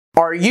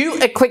Are you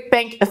a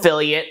Clickbank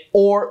affiliate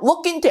or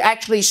looking to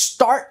actually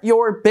start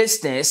your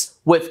business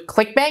with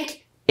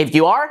Clickbank? If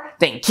you are,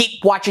 then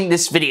keep watching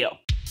this video.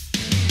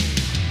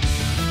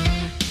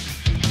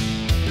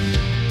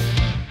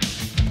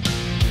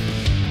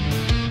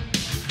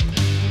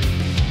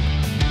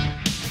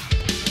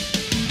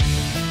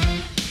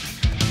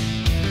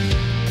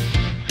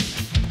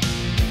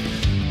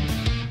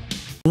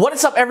 What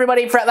is up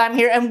everybody, Fred Lam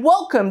here, and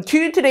welcome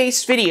to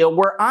today's video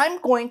where I'm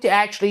going to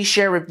actually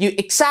share with you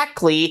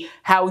exactly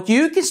how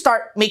you can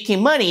start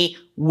making money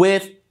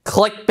with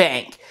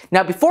Clickbank.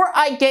 Now before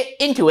I get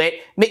into it,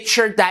 make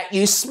sure that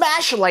you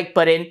smash the like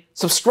button,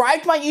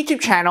 subscribe to my YouTube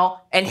channel,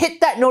 and hit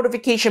that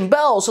notification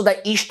bell so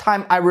that each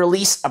time I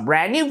release a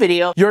brand new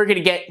video, you're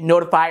gonna get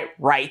notified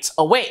right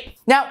away.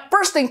 Now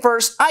first thing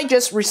first, I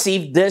just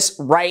received this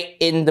right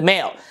in the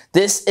mail.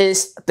 This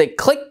is the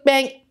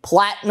Clickbank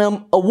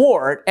Platinum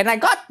Award, and I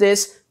got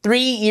this 3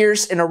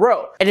 years in a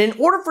row. And in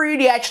order for you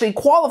to actually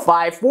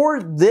qualify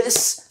for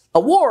this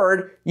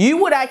award, you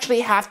would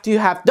actually have to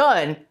have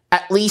done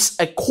at least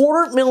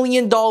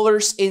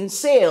 $250,000 in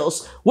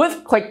sales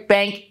with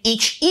Clickbank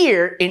each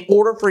year in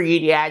order for you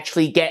to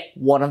actually get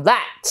one of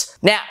that.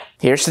 Now,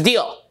 here's the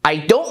deal. I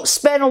don't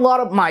spend a lot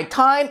of my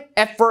time,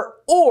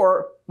 effort,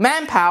 or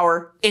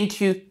manpower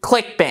into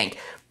Clickbank,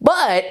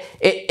 but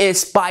it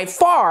is by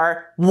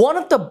far one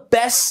of the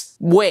best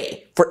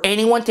way for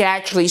anyone to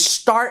actually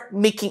start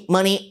making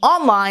money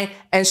online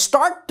and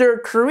start their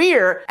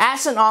career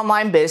as an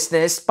online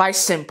business by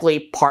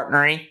simply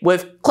partnering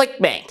with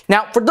Clickbank.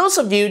 Now, for those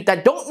of you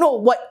that don't know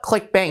what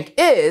Clickbank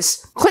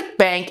is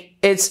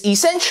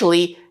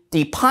essentially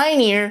the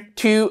pioneer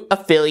to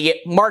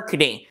affiliate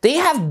marketing. They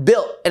have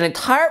built an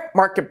entire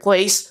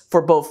marketplace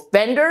for both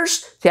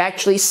vendors to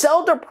actually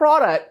sell their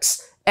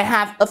products and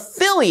have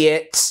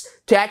affiliates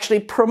to actually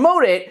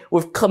promote it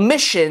with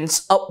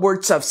commissions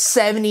upwards of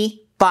 75%.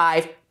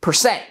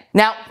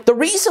 Now, the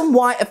reason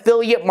why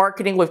affiliate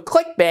marketing with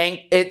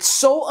Clickbank it's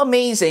so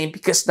amazing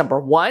because number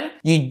one,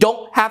 you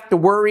don't have to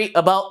worry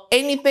about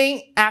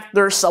anything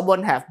after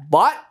someone have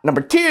bought.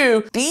 Number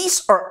two,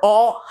 these are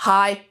all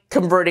high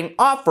converting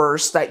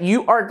offers that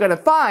you are gonna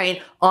find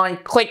on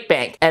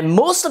Clickbank. And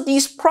most of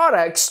these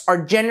products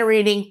are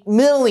generating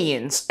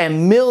millions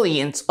and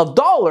millions of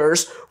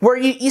dollars where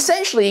you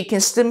essentially can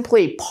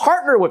simply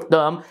partner with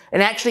them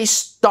and actually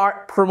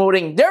start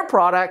promoting their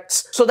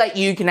products so that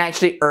you can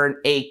actually earn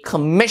a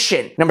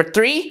commission. Number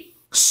three,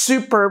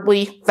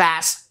 superbly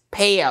fast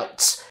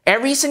payouts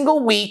every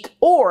single week,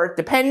 or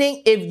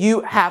depending if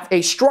you have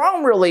a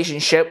strong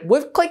relationship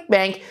with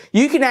Clickbank,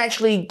 you can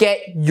actually get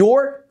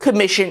your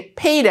commission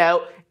paid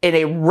out in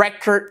a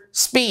record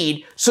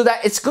speed so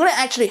that it's going to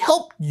actually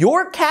help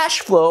your cash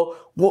flow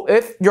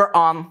with your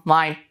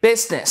online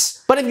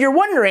business. But if you're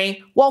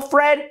wondering, well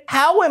Fred,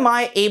 how am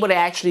I able to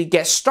actually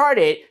get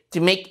started to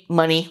make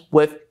money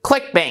with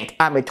Clickbank?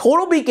 I'm a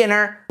total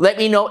beginner. Let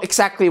me know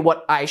exactly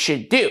what I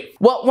should do.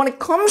 Well, when it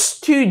comes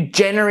to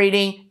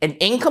generating an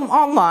income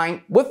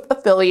online with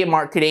affiliate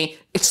marketing,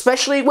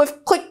 especially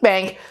with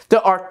Clickbank,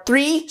 there are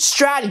 3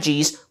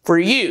 strategies for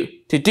you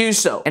to do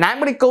so. And I'm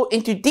going to go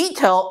into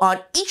detail on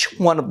each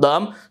one of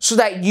them so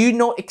that you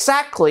know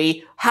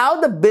exactly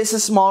how the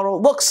business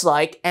model looks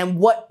like and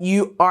what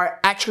you are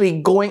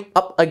actually going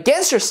up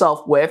against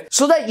yourself with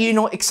so that you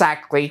know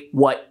exactly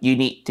what you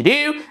need to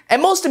do.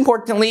 And most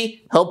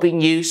importantly,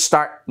 helping you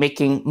start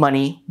making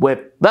money with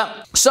them.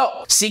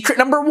 So, secret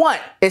number 1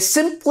 is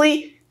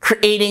simply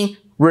creating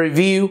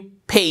review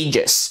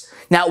pages.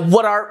 Now,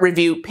 what are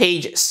review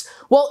pages?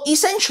 Well,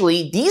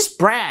 essentially, these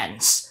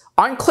brands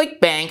on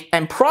Clickbank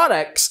and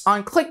products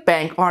on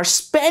Clickbank are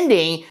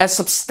spending a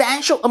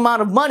substantial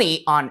amount of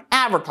money on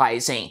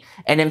advertising.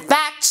 And in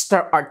fact,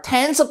 there are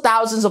tens of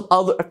thousands of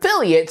other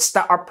affiliates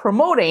that are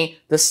promoting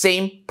the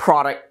same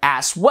product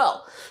as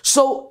well.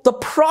 So the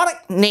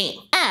product name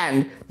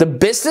and the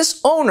business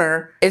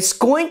owner is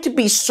going to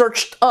be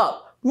searched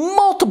up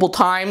multiple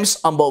times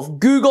on both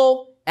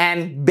Google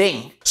and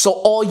Bing. So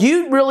all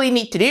you really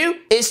need to do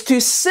is to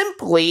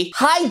simply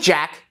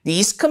hijack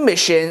these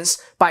commissions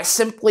by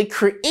simply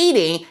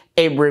creating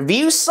a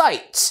review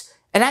site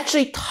and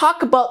actually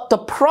talk about the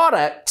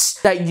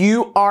products that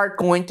you are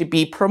going to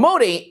be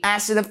promoting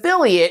as an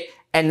affiliate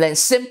and then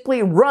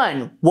simply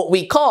run what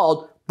we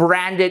call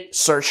branded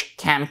search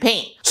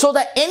campaign. So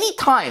that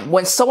anytime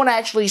when someone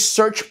actually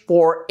search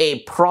for a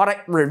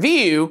product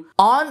review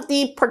on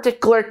the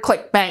particular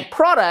Clickbank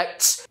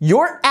products,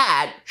 your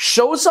ad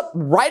shows up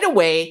right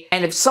away,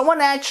 and if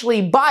someone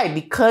actually buy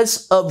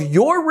because of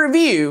your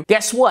review,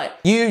 guess what?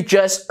 You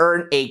just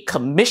earn a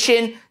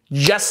commission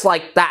just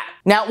like that.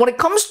 Now, when it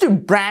comes to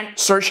brand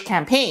search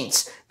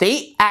campaigns,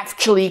 they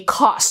actually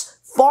cost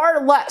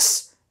far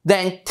less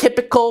than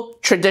typical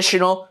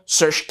traditional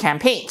search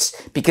campaigns.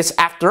 Because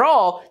after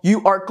all,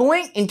 you are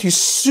going into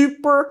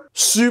super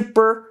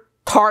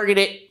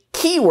targeted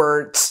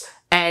keywords.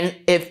 And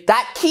if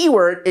that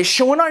keyword is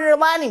shown on your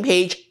landing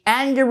page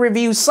and your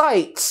review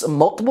sites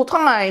multiple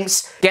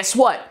times, guess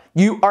what?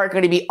 you are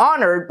going to be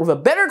honored with a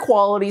better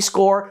quality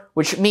score,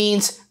 which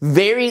means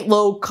very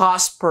low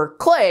cost per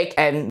click.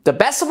 And the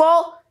best of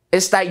all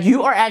is that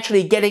you are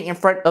actually getting in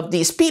front of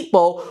these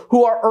people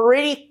who are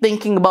already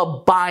thinking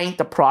about buying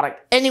the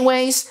product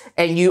anyways,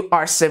 and you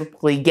are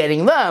simply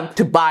getting them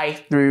to buy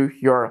through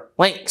your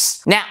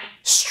links. Now,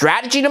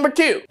 strategy number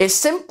 2 is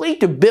simply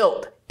to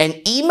build an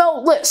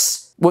email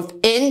list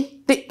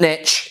within the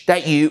niche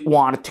that you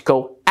want to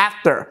go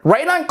after.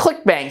 Right on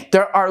Clickbank,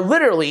 there are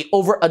literally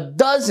over a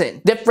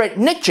dozen different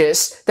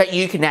niches that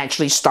you can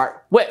actually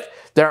start with.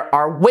 There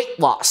are weight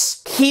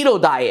loss, keto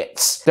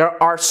diets,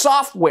 there are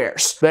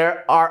softwares,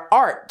 there are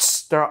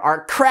arts, there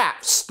are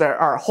crafts, there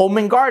are home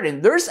and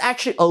garden. There's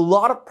actually a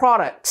lot of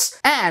products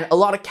and a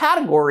lot of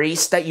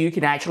categories that you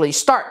can actually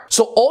start.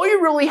 So all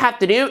you really have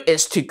to do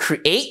is to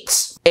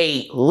create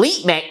a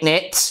lead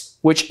magnet,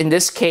 which in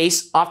this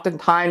case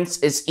oftentimes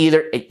is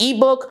either an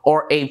ebook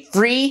or a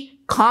free,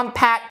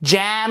 compact,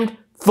 jammed,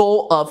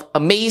 full of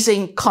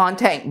amazing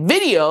content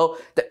video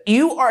that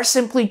you are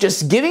simply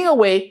just giving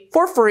away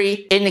for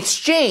free in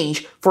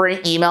exchange for an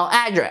email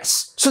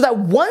address. So that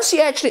once you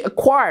actually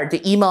acquire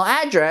the email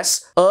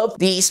address of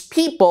these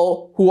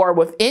people who are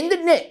within the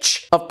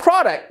niche of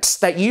products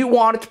that you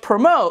wanted to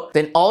promote,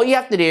 then all you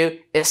have to do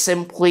is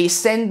simply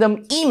send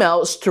them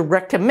emails to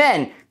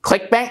recommend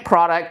Clickbank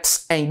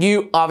products, and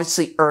you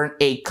obviously earn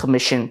a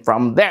commission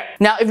from there.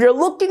 Now, if you're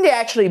looking to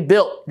actually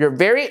build your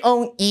very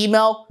own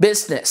email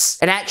business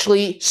and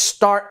actually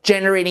start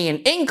generating an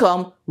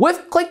income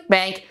with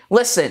Clickbank,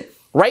 listen,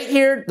 right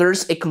here,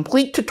 there's a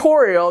complete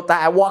tutorial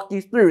that I walk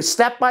you through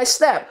step by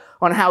step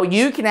on how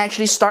you can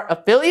actually start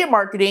affiliate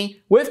marketing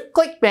with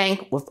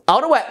Clickbank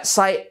without a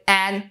website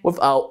and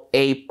without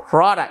a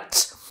product.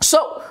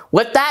 So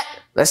with that,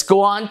 let's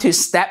go on to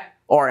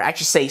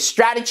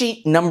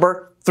strategy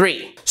number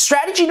 3.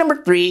 Strategy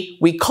number 3,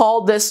 we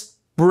call this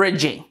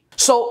bridging.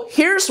 So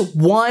here's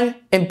one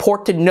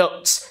important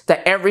note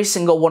that every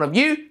single one of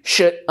you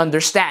should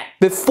understand.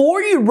 Before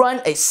you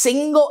run a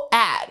single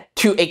ad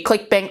to a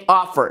Clickbank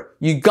offer,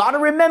 you gotta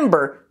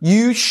remember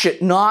you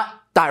should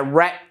not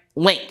direct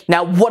link.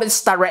 Now, what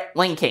is direct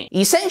linking?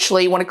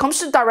 Essentially, when it comes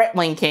to direct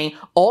linking,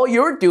 all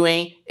you're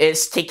doing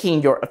is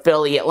taking your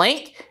affiliate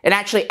link and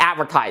actually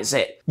advertise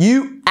it.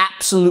 You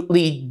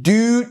absolutely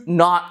do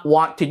not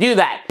want to do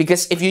that,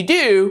 because if you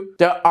do,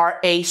 there are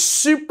a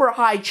super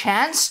high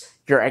chance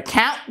your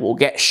account will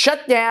get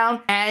shut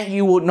down and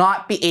you will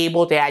not be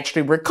able to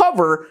actually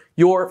recover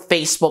your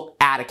Facebook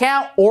ad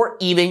account or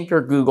even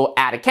your Google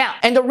ad account.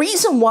 And the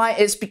reason why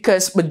is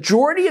because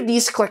majority of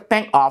these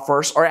Clickbank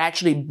offers are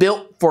actually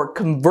built for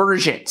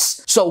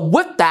conversions. So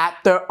with that,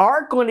 there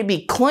are going to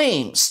be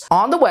claims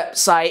on the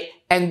website,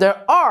 and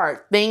there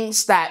are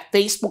things that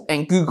Facebook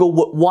and Google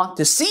would want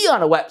to see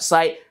on a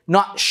website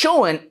not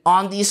shown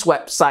on these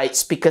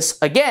websites, because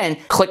again,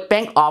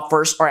 Clickbank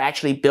offers are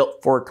actually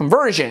built for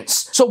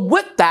conversions. So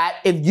with that,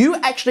 if you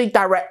actually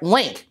direct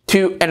link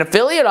to an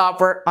affiliate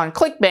offer on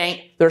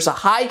Clickbank, there's a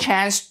high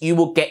chance you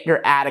will get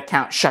your ad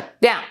account shut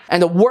down.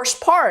 And the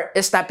worst part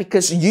is that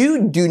because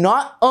you do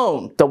not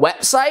own the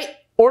website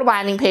or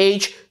landing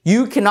page,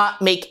 you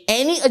cannot make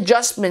any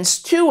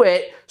adjustments to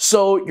it,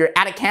 so your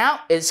ad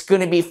account is going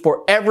to be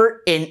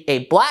forever in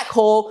a black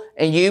hole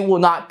and you will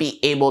not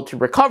be able to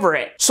recover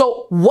it.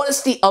 So what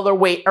is the other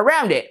way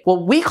around it?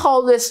 Well, we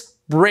call this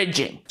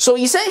bridging. So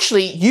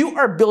essentially, you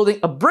are building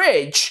a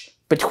bridge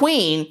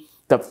between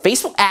the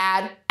Facebook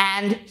ad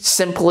and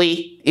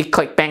simply a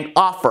Clickbank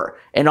offer.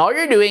 And all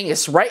you're doing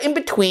is right in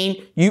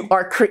between, you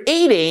are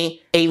creating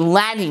a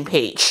landing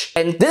page.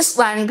 And this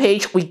landing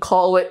page, we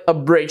call it a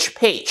bridge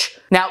page.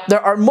 Now,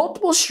 there are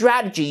multiple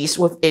strategies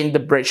within the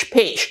bridge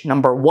page.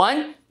 Number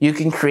 1, you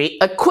can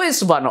create a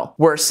quiz funnel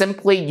where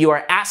simply you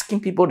are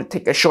asking people to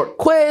take a short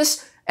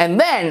quiz and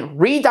then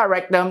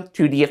redirect them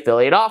to the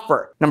affiliate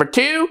offer. Number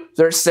 2,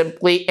 there's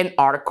simply an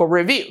article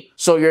review.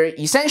 So you're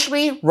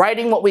essentially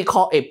writing what we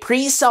call a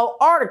pre-sale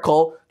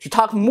article to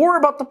talk more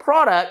about the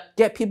product,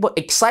 get people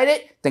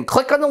excited, then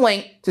click on the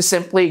link to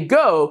simply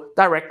go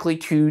directly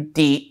to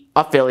the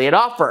affiliate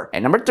offer.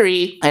 And number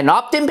 3, an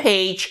opt-in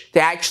page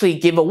to actually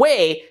give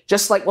away,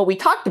 just like what we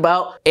talked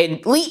about,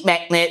 a lead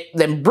magnet,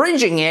 then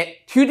bridging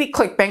it to the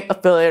Clickbank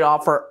affiliate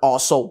offer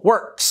also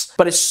works.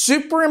 But it's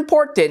super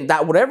important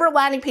that whatever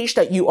landing page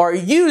that you are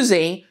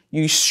using,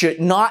 you should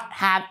not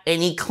have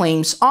any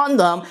claims on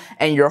them,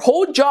 and your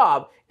whole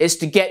job is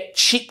to get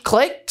cheap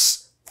clicks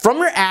from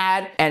your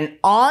ad. And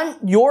on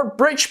your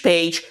bridge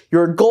page,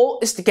 your goal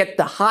is to get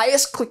the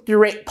highest click-through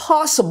rate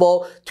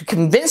possible to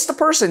convince the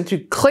person to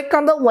click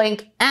on the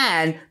link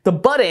and the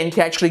button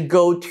to actually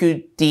go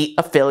to the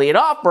affiliate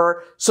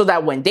offer, so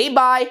that when they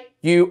buy,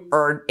 you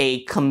earn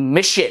a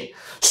commission.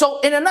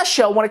 So in a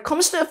nutshell, when it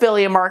comes to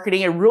affiliate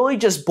marketing, it really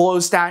just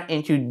boils down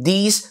into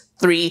these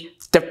 3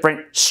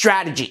 different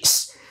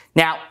strategies.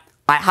 Now,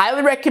 I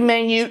highly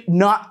recommend you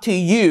not to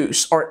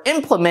use or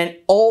implement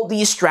all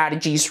these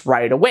strategies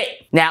right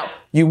away. Now,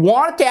 you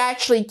want to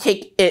actually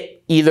take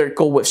it, either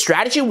go with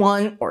strategy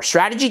 1 or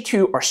strategy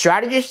 2 or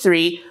strategy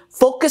 3,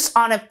 focus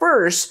on it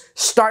first,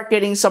 start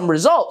getting some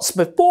results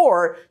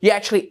before you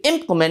actually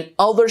implement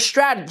other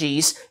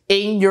strategies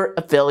in your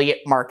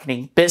affiliate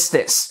marketing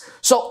business.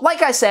 So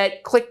like I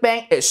said,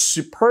 Clickbank is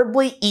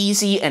superbly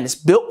easy and it's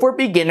built for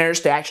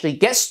beginners to actually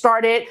get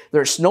started.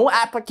 There's no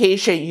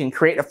application. You can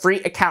create a free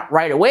account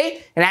right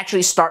away and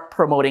actually start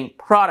promoting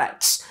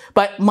products.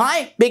 But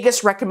my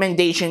biggest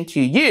recommendation to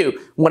you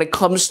when it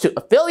comes to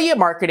affiliate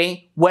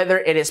marketing, whether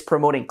it is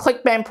promoting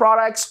Clickbank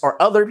products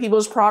or other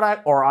people's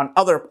product or on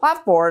other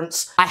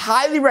platforms, I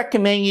highly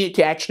recommend you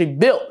to actually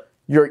build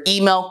your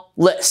email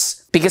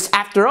list. Because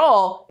after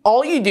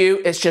all you do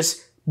is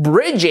just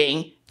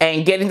bridging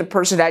and getting the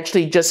person to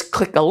actually just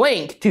click a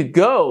link to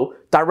go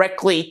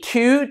directly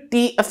to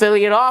the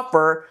affiliate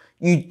offer.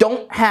 You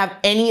don't have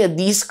any of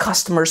these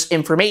customers'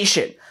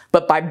 information.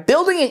 But by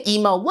building an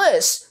email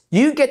list,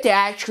 you get to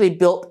actually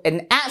build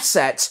an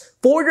asset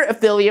for your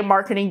affiliate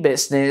marketing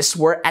business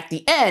where at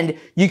the end,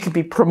 you could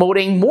be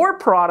promoting more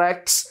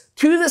products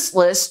to this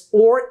list,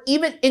 or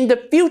even in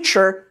the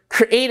future,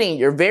 creating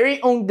your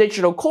very own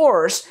digital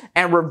course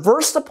and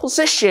reverse the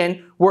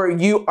position where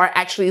you are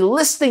actually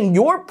listing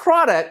your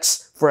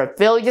products for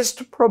affiliates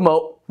to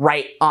promote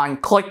right on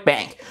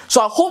Clickbank.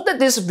 So I hope that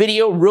this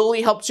video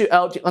really helps you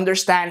out to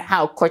understand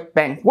how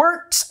Clickbank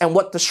works and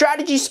what the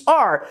strategies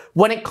are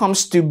when it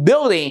comes to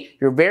building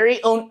your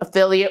very own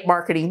affiliate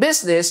marketing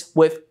business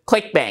with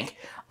Clickbank.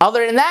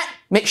 Other than that,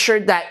 make sure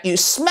that you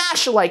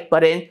smash the like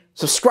button,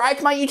 subscribe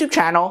to my YouTube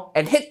channel,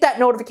 and hit that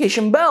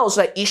notification bell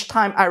so that each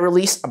time I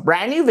release a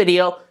brand new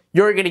video,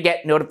 you're going to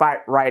get notified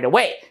right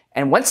away.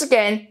 And once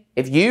again,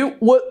 if you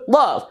would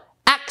love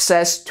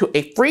access to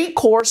a free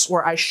course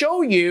where I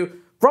show you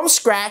from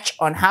scratch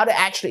on how to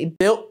actually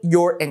build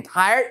your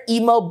entire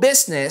email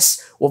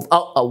business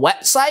without a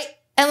website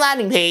and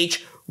landing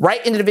page,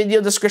 right in the video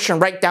description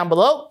right down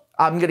below,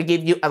 I'm going to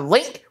give you a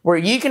link where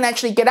you can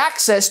actually get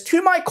access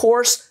to my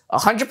course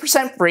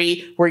 100%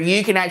 free, where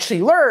you can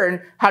actually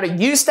learn how to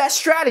use that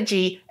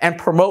strategy and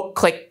promote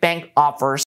Clickbank offers